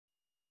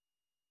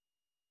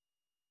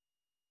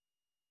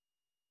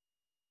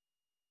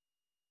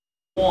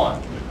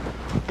One.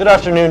 Good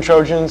afternoon,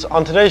 Trojans.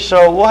 On today's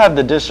show, we'll have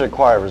the district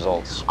choir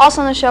results. Also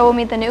on the show, we'll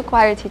meet the new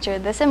choir teacher.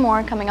 This and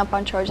more coming up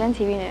on Trojan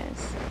TV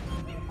News.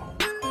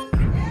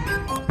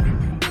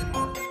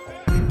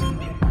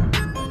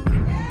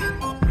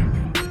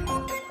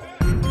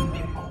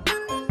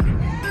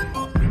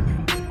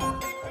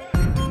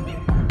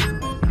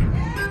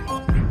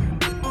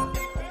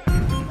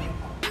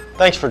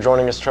 Thanks for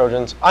joining us,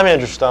 Trojans. I'm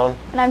Andrew Stone.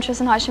 And I'm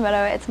Tristan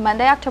Hashimoto. It's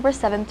Monday, October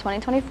 7th,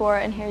 2024,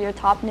 and here are your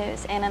top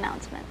news and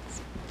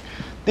announcements.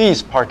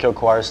 These Park Hill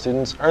Choir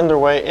students earned their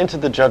way into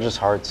the judges'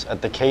 hearts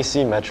at the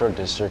KC Metro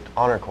District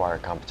Honor Choir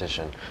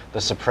Competition.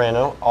 The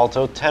soprano,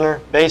 alto,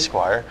 tenor, bass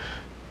choir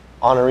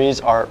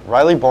honorees are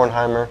Riley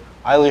Bornheimer,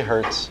 Eiley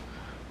Hertz,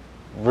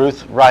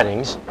 Ruth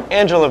Ridings,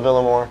 Angela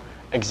Villamore,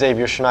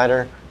 Xavier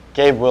Schneider,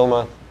 Gabe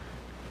Wilmuth,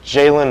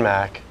 Jalen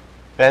Mack,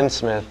 Ben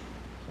Smith,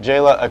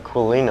 Jayla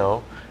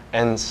Aquilino,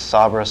 and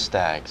Sabra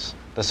Staggs.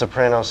 The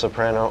soprano,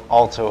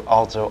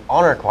 alto,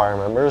 honor choir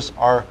members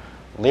are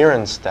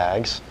Liren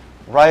Staggs,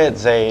 Riot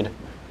Zaid,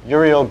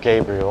 Uriel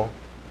Gabriel,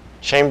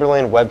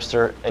 Chamberlain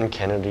Webster, and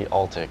Kennedy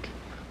Altick.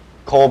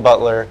 Cole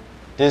Butler,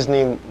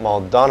 Disney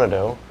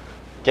Maldonado,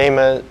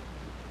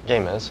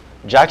 Gamez,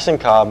 Jackson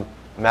Cobb,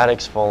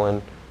 Maddox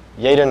Follin,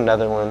 Yaden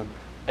Netherland,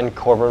 and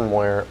Corbin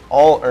Moyer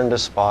all earned a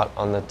spot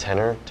on the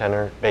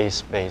tenor,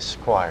 bass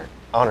choir,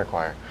 honor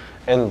choir,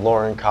 and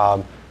Lauren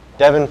Cobb,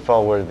 Devin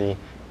Fellworthy,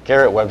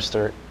 Garrett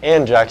Webster,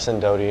 and Jackson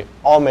Doty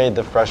all made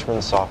the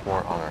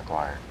freshman-sophomore honor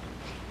choir.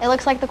 It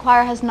looks like the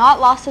choir has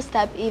not lost a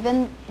step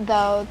even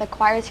though the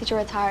choir teacher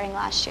retiring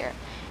last year.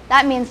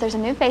 That means there's a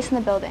new face in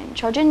the building.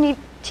 Trojan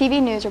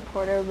TV News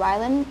reporter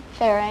Rylan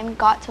Farron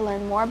got to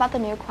learn more about the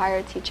new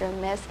choir teacher,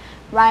 Miss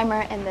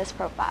Reimer, in this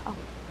profile.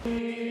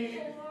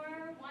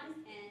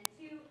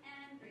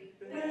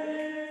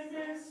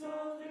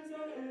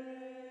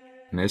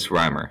 Miss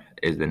Reimer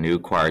is the new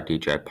choir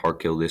teacher at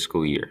Park Hill this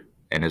school year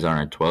and is on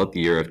her 12th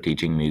year of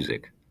teaching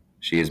music.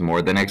 She is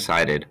more than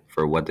excited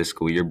for what the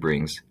school year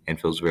brings and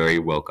feels very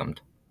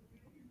welcomed.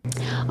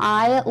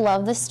 I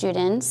love the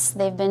students.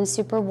 They've been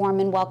super warm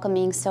and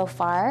welcoming so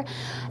far,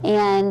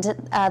 and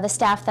the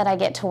staff that I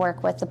get to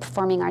work with, the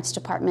Performing Arts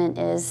Department,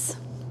 is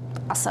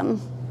awesome.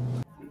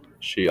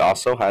 She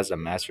also has a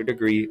master's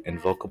degree in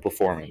vocal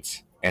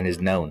performance and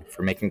is known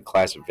for making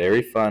class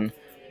very fun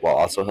while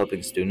also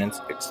helping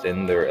students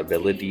extend their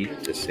ability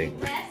to sing.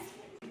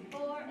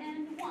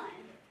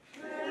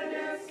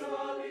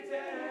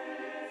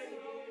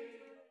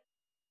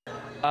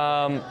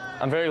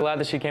 I'm very glad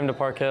that she came to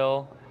Park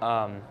Hill.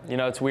 You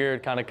know, it's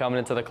weird kind of coming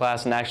into the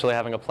class and actually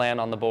having a plan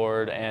on the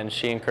board, and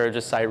she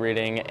encourages sight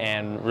reading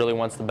and really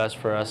wants the best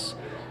for us.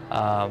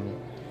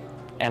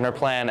 And her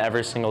plan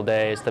every single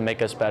day is to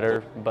make us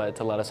better, but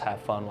to let us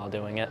have fun while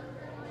doing it.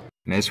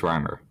 Ms.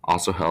 Reimer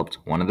also helped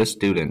one of the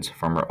students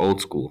from her old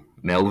school,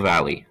 Mill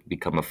Valley,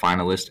 become a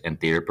finalist in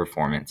theater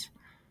performance.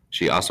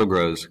 She also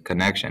grows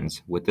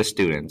connections with the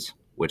students,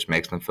 which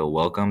makes them feel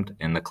welcomed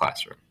in the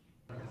classroom.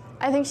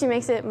 I think she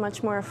makes it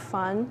much more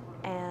fun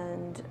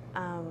and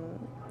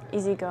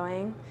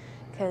easygoing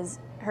because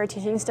her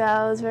teaching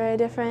style is very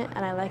different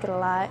and I like it a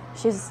lot.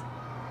 She's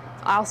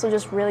also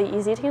just really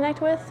easy to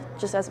connect with,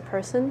 just as a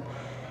person,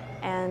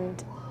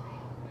 and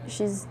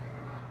she's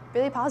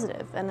really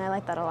positive, and I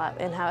like that a lot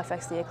in how it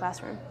affects the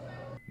classroom.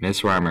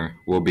 Ms. Reimer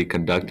will be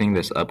conducting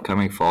this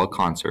upcoming fall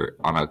concert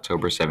on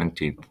October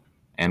 17th.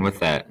 And with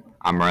that,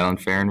 I'm Rylan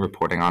Farron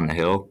reporting on the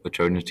Hill with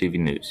Trojan TV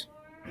News.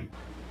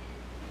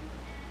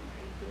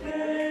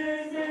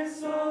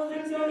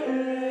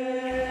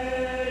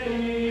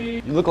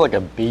 You look like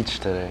a beach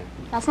today.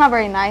 That's not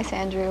very nice,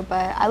 Andrew,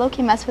 but I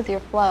low-key mess with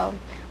your flow.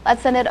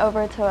 Let's send it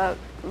over to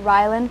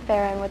Rylan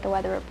Farron with the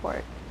weather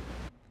report.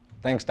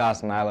 Thanks,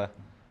 Dawson Nyla.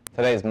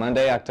 Today is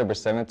Monday, October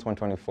 7th,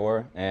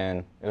 2024,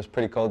 and it was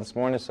pretty cold this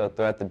morning, so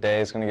throughout the day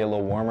it's going to get a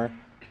little warmer.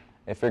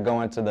 If you're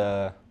going to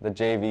the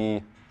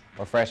JV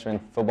or freshman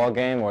football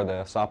game or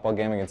the softball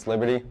game against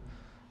Liberty,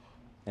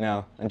 you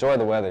know, enjoy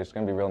the weather. It's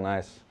going to be real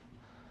nice.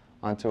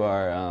 On to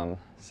our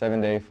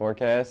 7-day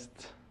forecast.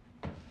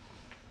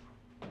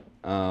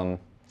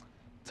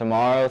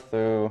 Tomorrow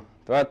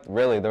throughout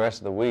really the rest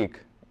of the week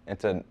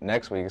into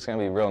next week, it's going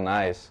to be real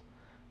nice,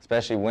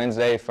 especially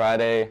Wednesday,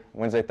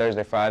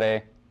 Thursday,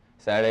 Friday.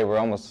 Saturday, we're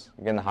almost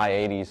getting the high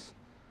 80s,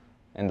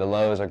 and the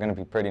lows are going to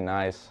be pretty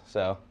nice.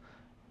 So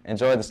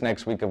enjoy this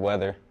next week of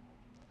weather.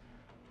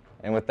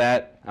 And with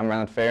that, I'm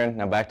Rylan Farron.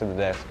 Now back to the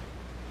desk.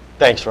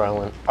 Thanks,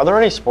 Rylan. Are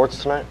there any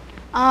sports tonight?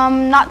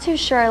 Not too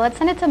sure. Let's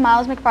send it to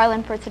Miles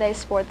McFarland for today's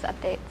sports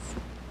updates.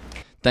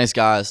 Thanks,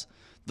 guys.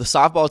 The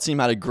softball team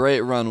had a great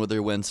run with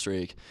their win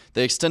streak.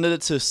 They extended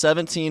it to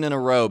 17 in a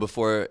row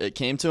before it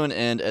came to an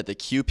end at the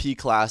QP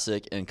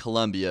Classic in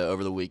Columbia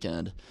over the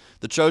weekend.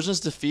 The Trojans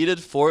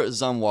defeated Fort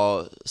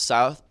Zumwalt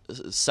South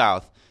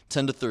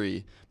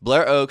 10-3,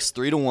 Blair Oaks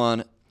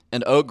 3-1,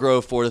 and Oak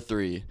Grove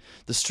 4-3.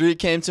 The streak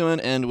came to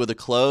an end with a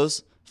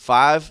close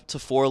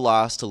 5-4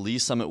 loss to Lee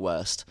Summit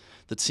West.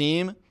 The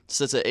team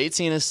sits at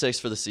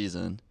 18-6 for the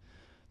season.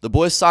 The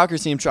boys soccer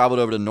team traveled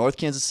over to North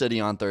Kansas City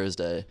on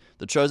Thursday.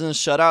 The Trojans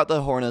shut out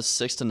the Hornets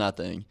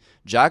 6-0.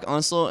 Jack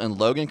Unsel and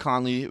Logan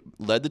Conley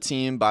led the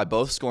team by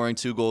both scoring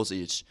 2 goals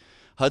each.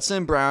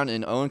 Hudson Brown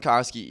and Owen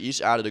Koski each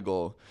added a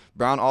goal.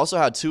 Brown also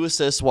had 2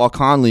 assists, while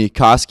Conley,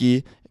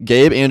 Koski,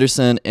 Gabe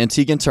Anderson, and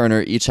Tegan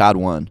Turner each had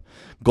 1.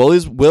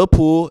 Goalies Will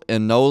Poole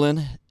and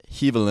Nolan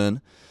Hevelin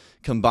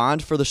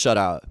combined for the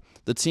shutout.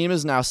 The team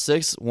is now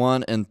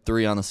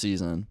 6-1-3 on the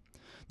season.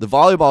 The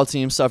volleyball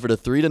team suffered a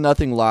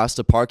 3-0 loss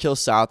to Park Hill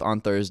South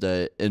on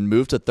Thursday and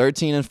moved to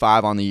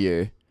 13-5 on the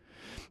year.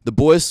 The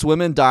boys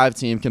swim and dive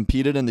team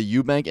competed in the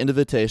Eubank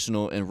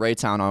Invitational in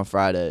Raytown on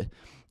Friday.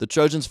 The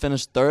Trojans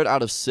finished 3rd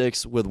out of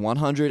 6 with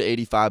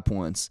 185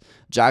 points.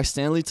 Jack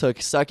Stanley took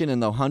 2nd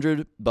in the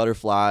 100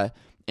 butterfly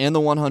and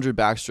the 100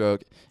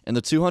 backstroke, and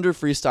the 200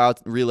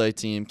 freestyle relay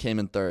team came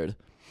in 3rd.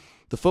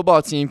 The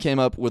football team came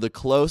up with a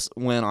close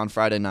win on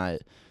Friday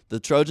night. The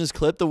Trojans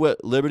clipped the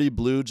Liberty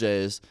Blue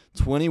Jays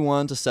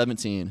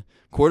 21-17.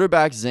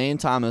 Quarterback Zane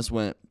Thomas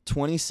went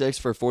 26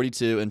 for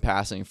 42 in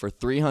passing for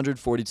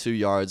 342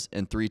 yards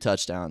and 3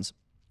 touchdowns.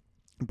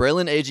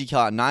 Braylon Agee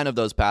caught 9 of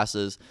those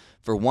passes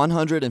for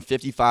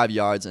 155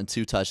 yards and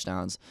 2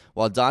 touchdowns,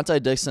 while Dante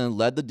Dixon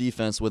led the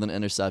defense with an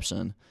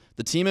interception.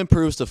 The team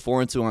improves to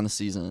 4-2 on the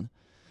season.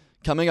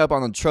 Coming up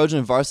on the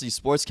Trojan varsity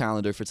sports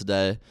calendar for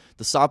today,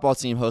 the softball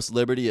team hosts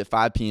Liberty at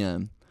 5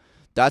 p.m.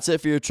 That's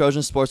it for your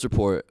Trojan Sports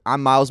Report.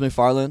 I'm Miles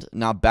McFarland.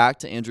 Now back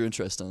to Andrew and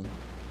Tristan.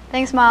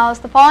 Thanks, Miles.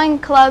 The following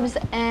clubs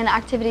and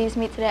activities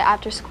meet today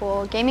after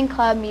school. Gaming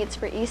Club meets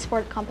for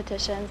e-sport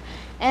competitions,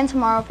 and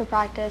tomorrow for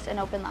practice and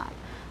open lab.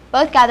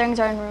 Both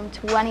gatherings are in room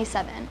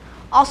 27.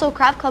 Also,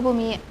 Craft Club will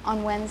meet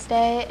on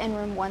Wednesday in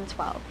room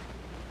 112.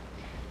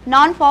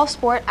 Non-fall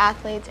sport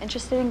athletes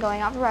interested in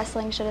going out for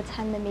wrestling should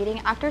attend the meeting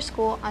after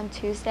school on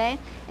Tuesday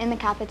in the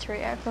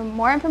cafeteria. For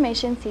more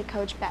information, see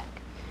Coach Beck.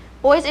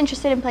 Boys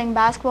interested in playing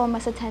basketball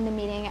must attend the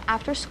meeting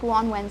after school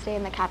on Wednesday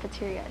in the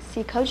cafeteria.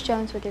 See Coach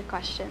Jones with your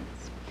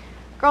questions.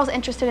 Girls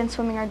interested in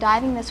swimming or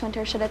diving this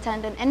winter should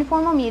attend an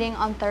informal meeting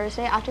on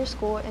Thursday after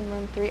school in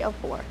room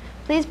 304.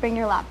 Please bring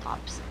your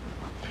laptops.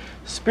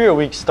 Spirit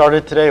Week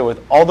started today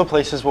with All the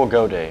Places Will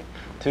Go Day.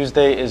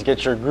 Tuesday is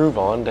Get Your Groove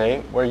On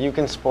Day, where you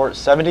can sport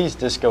 70s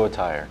disco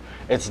attire.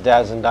 It's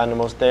Dads and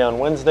Dynamos Day on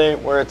Wednesday,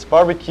 where it's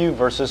barbecue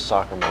versus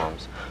soccer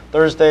moms.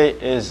 Thursday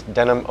is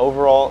Denim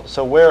Overall,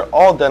 so wear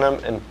all denim,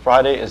 and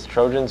Friday is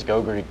Trojans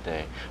Go Greek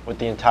Day, with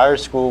the entire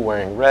school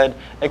wearing red,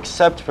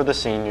 except for the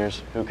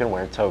seniors who can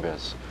wear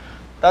togas.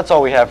 That's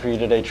all we have for you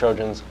today,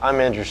 Trojans. I'm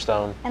Andrew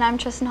Stone. And I'm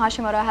Tristan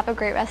Hashimoto. Have a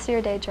great rest of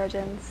your day,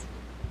 Trojans.